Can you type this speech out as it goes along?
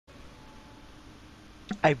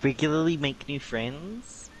I regularly make new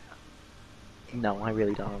friends. No, I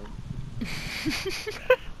really don't.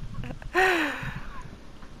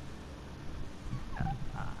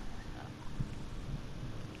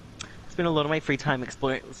 Spend a lot of my free time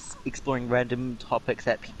exploring random topics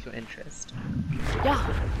that pique your interest.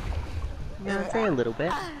 Yeah. Yeah, I'd say a little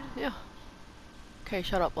bit. Yeah. Okay,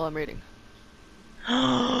 shut up while I'm reading.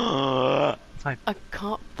 Fine. I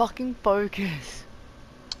can't fucking focus.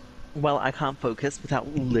 Well, I can't focus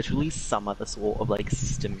without literally some other sort of like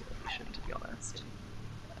stimulation, to be honest.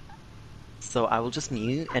 So I will just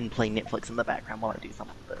mute and play Netflix in the background while I do some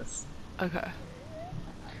of this. Okay.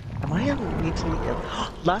 Am I mentally ill?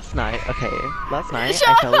 Last night, last night I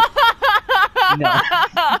Shut fell. No, I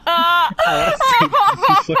want to say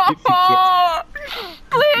this before I forget.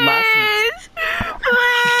 Please!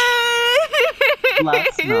 Please!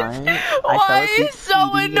 Last night I Why fell are you asleep so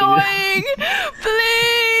eating annoying?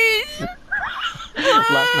 Please!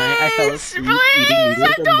 Last night I fell Please! asleep Please! eating noodles I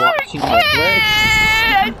and don't watching Netflix. care!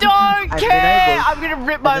 I don't And then I care! woke- I'm gonna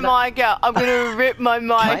rip my and then I- mic out. I'm gonna rip my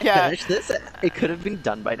Can I mic out. finish this? It could have been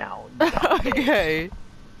done by now. Okay.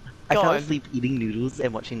 I Go fell on. asleep eating noodles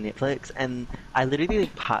and watching Netflix, and I literally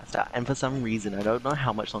like passed out. And for some reason, I don't know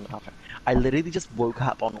how much longer after, I literally just woke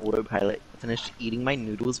up on autopilot, finished eating my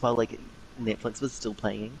noodles while like Netflix was still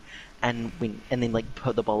playing, and then like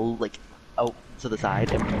put the bowl like out to the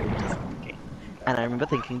side and moved to sleep. And I remember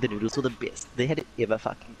thinking the noodles were the best they had ever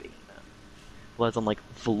fucking been. Was on like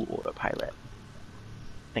full autopilot.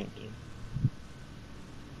 Thank you.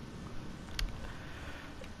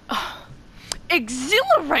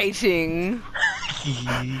 Exhilarating!